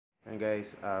And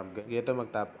guys, ganito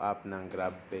mag-top up ng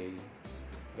GrabPay.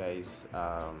 Guys,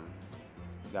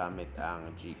 gamit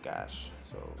ang Gcash.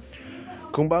 So,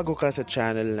 kung bago ka sa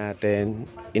channel natin,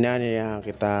 inaanyayahan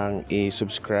kitang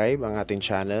i-subscribe ang ating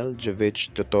channel,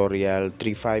 Javich Tutorial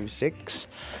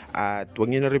 356. At huwag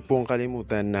niyo na rin pong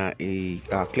kalimutan na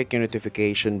i-click yung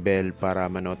notification bell para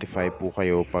ma-notify po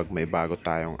kayo pag may bago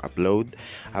tayong upload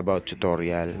about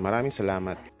tutorial. Maraming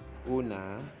salamat.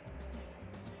 Una,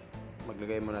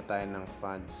 maglagay muna tayo ng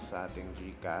funds sa ating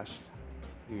Gcash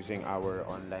using our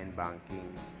online banking.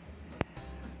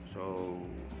 So,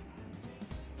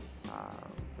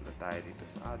 punta tayo dito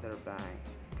sa other bank.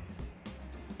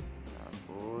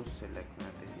 Tapos, select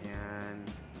natin yan.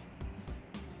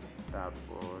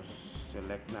 Tapos,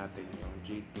 select natin yung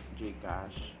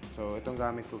Gcash. So, itong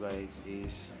gamit ko guys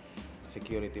is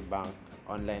Security Bank,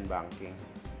 online banking.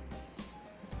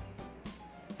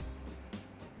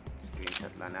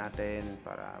 Screenshot lang natin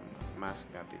para mask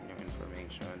natin yung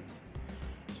information.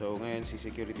 So, ngayon si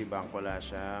Security Bank wala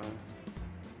siyang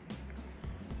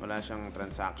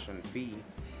transaction fee.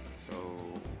 So,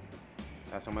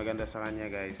 ang maganda sa kanya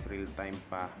guys, real time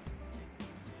pa.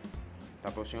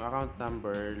 Tapos yung account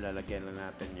number, lalagyan lang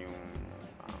natin yung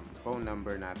phone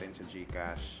number natin sa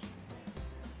Gcash.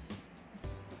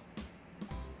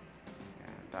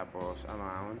 Yan. Tapos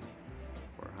amount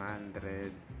 400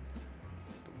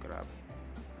 to Grab.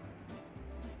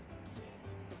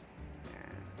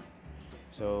 Yan.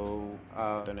 So,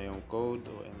 ito na yung code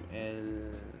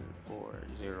OML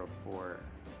 404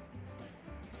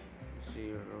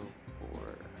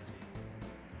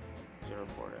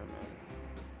 ml.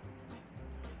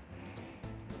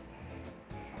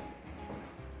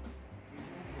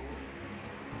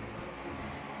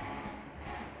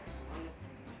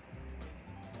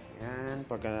 Yan,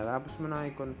 pagka natapos mo na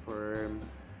i-confirm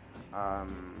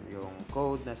yung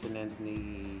code na sinend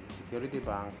ni Security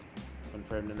Bank,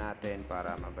 confirm na natin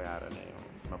para mabayaran na yung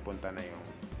mapunta na yung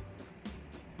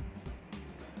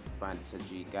fund sa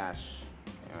Gcash.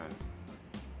 Ayan.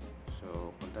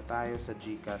 So, punta tayo sa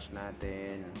Gcash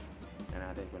natin. Tignan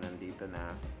natin kung nandito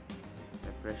na.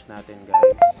 Refresh natin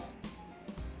guys.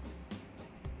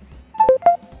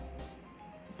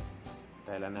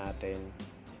 Tala natin.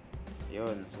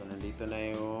 Yun. So, nandito na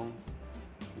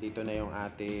yung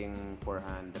ating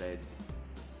 400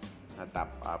 na top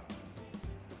up.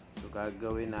 So,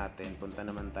 gagawin natin. Punta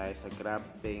naman tayo sa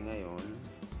GrabPay ngayon.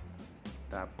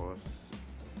 Tapos,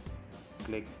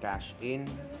 click cash in.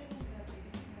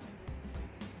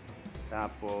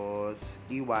 Tapos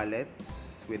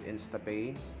e-wallets with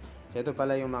InstaPay. So ito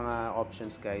pala yung mga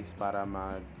options guys para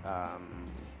mag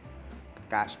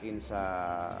cash in sa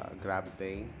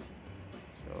GrabPay.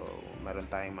 So meron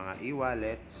tayong mga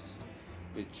e-wallets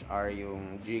which are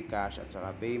yung Gcash at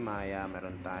saka Paymaya.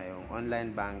 Meron tayong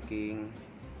online banking.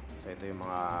 So ito yung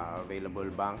mga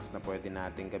available banks na pwede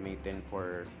natin gamitin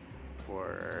for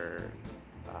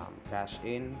cash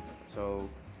in.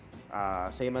 So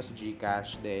same as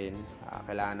Gcash din,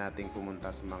 kailangan nating pumunta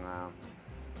sa mga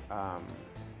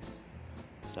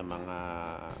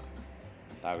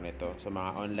tawag nito, sa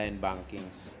mga online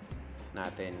bankings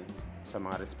natin sa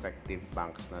mga respective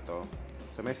banks na to.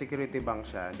 So may Security Bank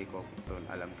siya, hindi ko ito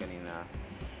alam kanina.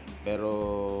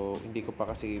 Pero hindi ko pa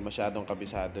kasi masyadong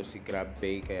kabisado si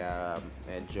GrabPay, kaya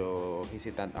medyo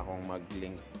hesitant akong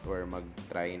mag-link or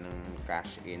mag-try ng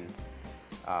cash in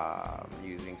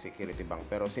using Security Bank.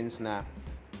 Pero since na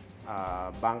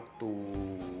bank to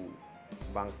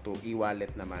e-wallet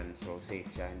naman, so safe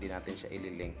siya, hindi natin siya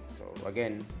ililink. So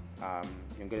again,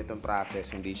 yung ganitong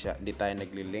process, hindi tayo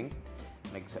nagli-link,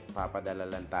 nagpapadala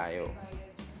lang tayo.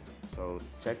 So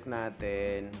check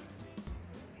natin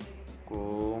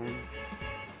kung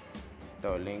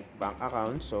ito, link bank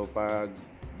account. So pag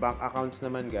bank accounts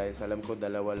naman guys, alam ko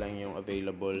dalawa lang yung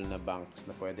available na banks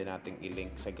na pwede nating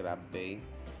i-link sa GrabPay,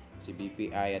 si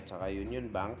BPI at saka Union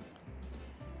Bank.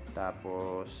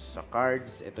 Tapos sa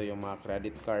cards, ito yung mga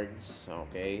credit cards.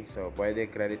 Okay, so pwede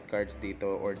credit cards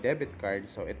dito or debit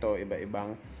cards. So ito,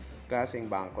 iba-ibang klaseng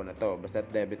bangko na to. Basta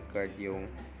debit card yung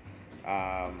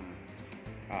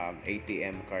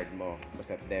ATM card mo,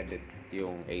 basta debit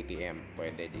yung ATM,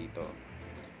 pwede dito.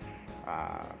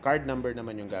 Card number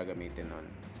naman yung gagamitin nun.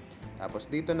 Tapos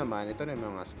dito naman, ito na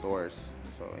yung mga stores.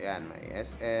 So yan, may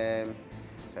SM,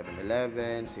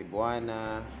 7-Eleven,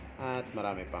 Cebuana, at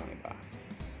marami pang iba.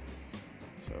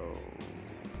 So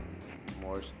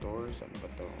more stores, ano ba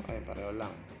to? Ay, pareho lang.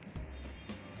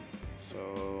 So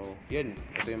yun,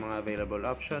 ito yung mga available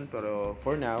option. Pero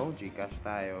for now, Gcash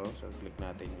tayo. So click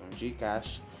natin yung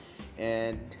Gcash.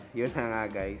 And yun na nga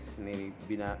guys,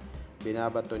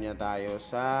 binabato niya tayo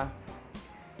sa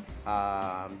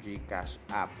Gcash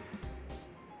app.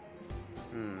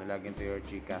 Log into your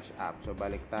Gcash app. So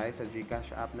balik tayo sa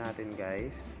Gcash app natin,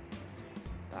 guys.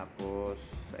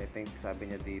 Tapos I think sabi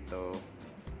niya dito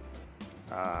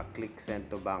click send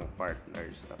to bank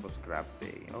partners, tapos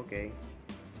GrabPay. Okay.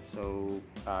 So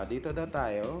dito daw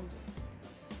tayo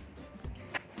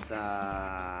sa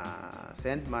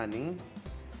send money,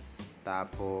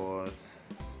 tapos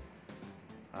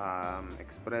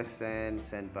express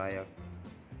send via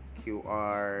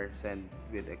QR, send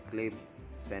with a clip,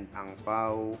 send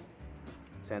angpao,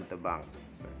 send to bank.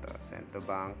 So ito, send to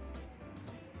bank.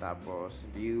 Tapos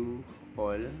view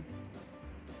all.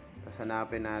 Tapos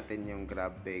hanapin natin yung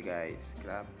GrabPay, guys.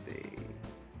 GrabPay.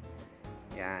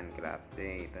 Yan,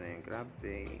 GrabPay. Ito na yung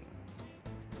GrabPay.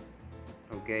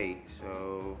 Okay, so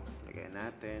lagyan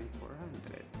natin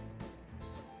 400.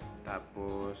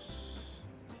 Tapos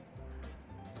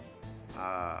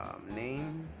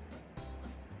name.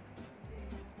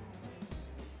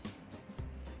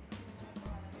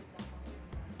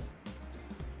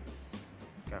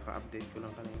 Kaka-update ko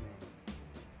lang kanina.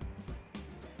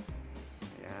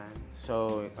 Ayan.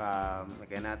 So,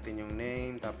 lagyan natin yung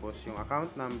name. Tapos, yung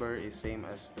account number is same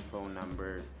as the phone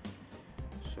number.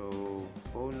 So,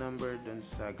 phone number dun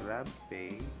sa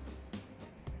GrabPay.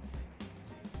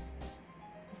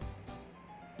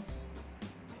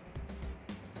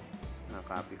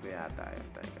 Na-copy ko yata yun.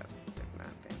 Teka, check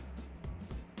natin.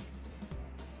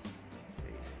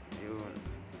 Paste. Yun.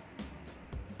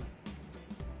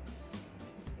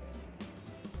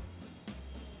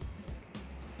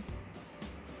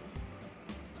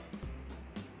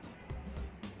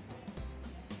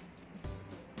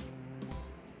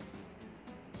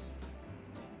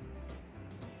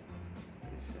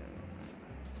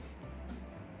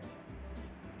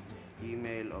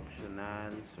 Email optional,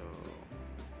 so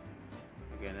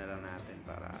lagyan na lang natin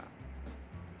para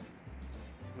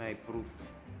may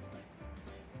proof.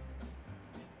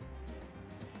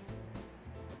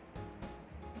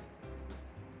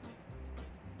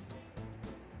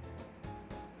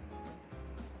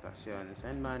 Tapos yun,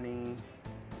 send money,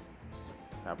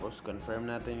 tapos confirm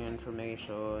natin yung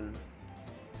information,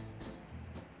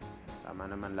 tama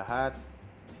naman lahat,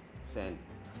 send.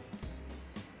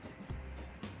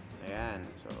 Ayan.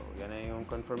 So, yan na yung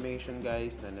confirmation,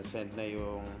 guys, na na-send na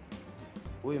yung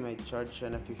may charge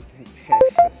siya na 15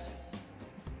 pesos.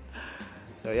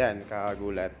 So, yan.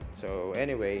 Kakagulat. So,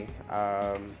 anyway,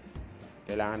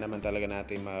 kailangan naman talaga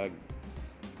natin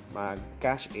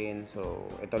mag-cash in. So,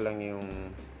 ito lang yung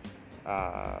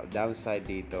downside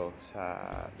dito sa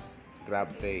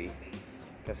GrabPay.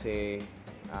 Kasi,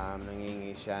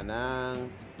 nangingi siya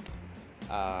ng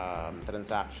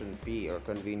transaction fee or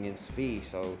convenience fee.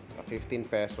 So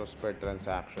 15 pesos per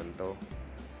transaction to,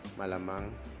 malamang.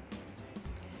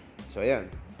 So ayan,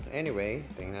 anyway,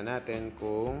 tingnan natin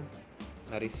kung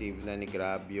na-receive na ni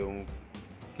Grab yung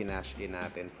kinash in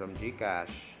natin from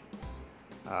Gcash.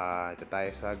 Ito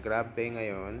tayo sa GrabPay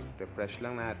ngayon. Refresh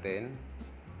lang natin,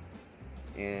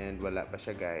 and wala pa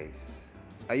siya, guys.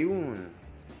 Ayun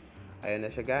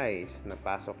na siya, guys.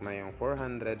 Napasok na yung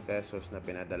 400 pesos na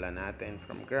pinadala natin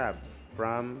from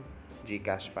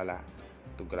Gcash pala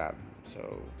to Grab.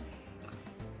 So,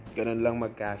 ganun lang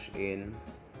mag-cash in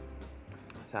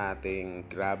sa ating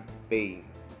GrabPay.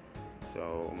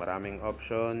 So, maraming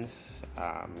options.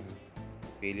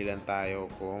 Pili lang tayo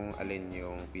kung alin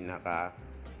yung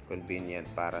pinaka-convenient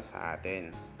para sa atin.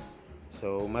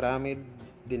 So, marami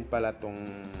din pala tong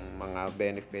mga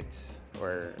benefits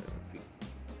or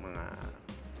mga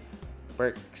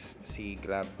perks si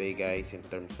GrabPay, guys, in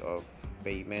terms of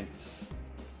payments.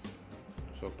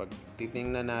 So pag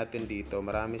titingnan natin dito,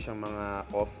 marami siyang mga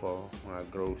off,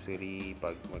 mga grocery,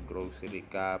 pag mag-grocery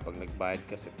ka, pag nagbayad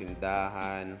ka sa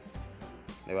tindahan,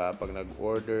 'di ba? Pag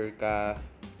nag-order ka.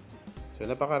 So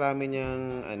napakarami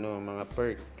niyang mga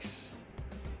perks.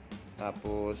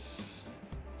 Tapos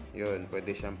yun,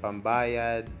 pwede siyang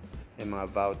pambayad, may mga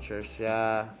vouchers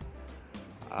siya.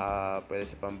 Pwede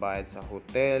sa pambayad sa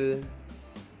hotel,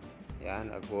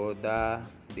 yan, Agoda,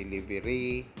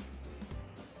 delivery,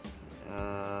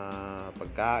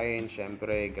 pagkain,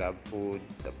 syempre, Grab food,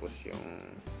 tapos yung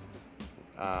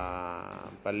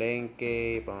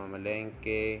palengke,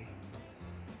 pamamalengke,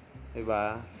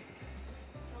 diba?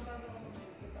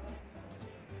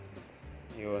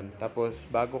 Yun. Tapos,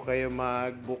 bago kayo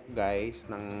mag-book,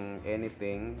 guys, ng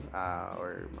anything,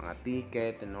 or mga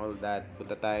ticket and all that,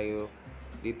 punta tayo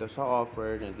dito sa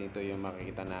offer. Nandito yung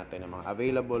makikita natin ng mga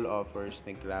available offers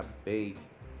ni GrabPay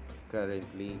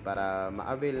currently para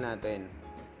ma-avail natin.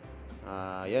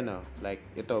 Yan like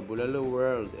ito, Bulalo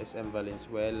World, SM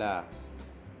Valenzuela,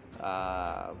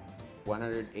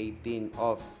 118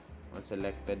 off on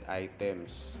selected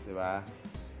items, di ba?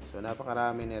 So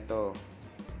napakarami nito.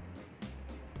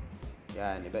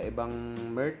 Yan, iba-ibang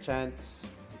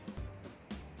merchants,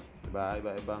 di ba?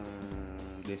 Iba-ibang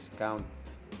discount.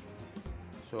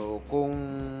 So kung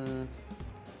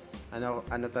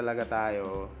ano talaga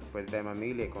tayo, pwede tayo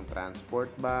mamili kung transport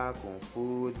ba, kung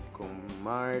food, kung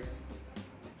mart.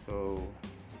 So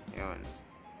yun.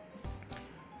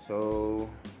 So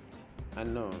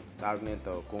tawag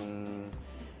nito, kung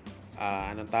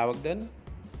anong tawag doon,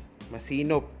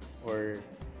 masinop or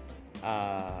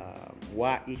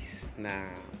wais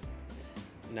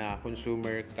na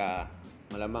consumer ka,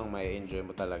 malamang may enjoy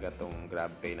mo talaga tong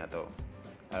GrabPay na to.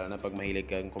 Lalo na pag mahilig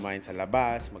kang kumain sa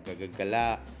labas,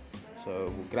 magagagala.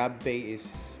 So GrabPay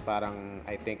is parang,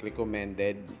 I think,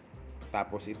 recommended.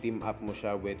 Tapos i-team up mo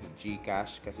siya with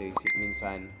Gcash kasi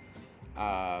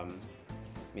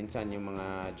minsan yung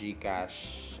mga Gcash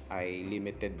ay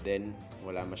limited din,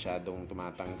 wala masyadong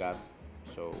tumatanggap.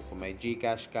 So kung may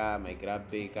Gcash ka, may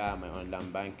GrabPay ka, may online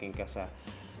banking ka sa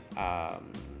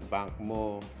bank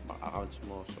mo, bank accounts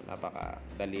mo, so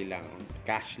napakadali lang,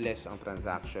 cashless ang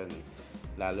transaction.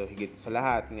 Lalo higit sa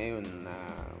lahat ngayon na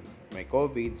may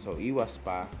COVID, so iwas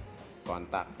pa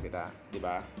contact kita, di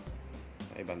ba?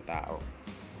 Sa ibang tao.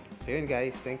 So yun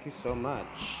guys, thank you so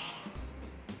much.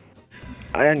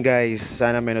 Ayan guys,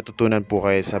 sana may natutunan po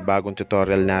kayo sa bagong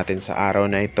tutorial natin sa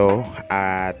araw na ito.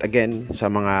 At again,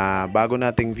 sa mga bago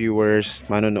nating viewers,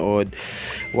 manonood,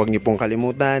 huwag niyo pong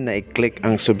kalimutan na i-click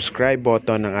ang subscribe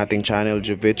button ng ating channel,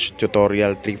 Jovich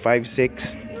Tutorial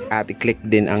 356. At i-click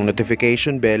din ang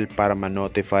notification bell para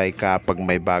ma-notify ka pag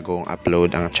may bagong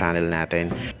upload ang channel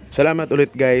natin. Salamat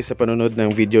ulit guys sa panonood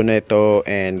ng video na ito,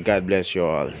 and God bless you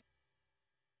all.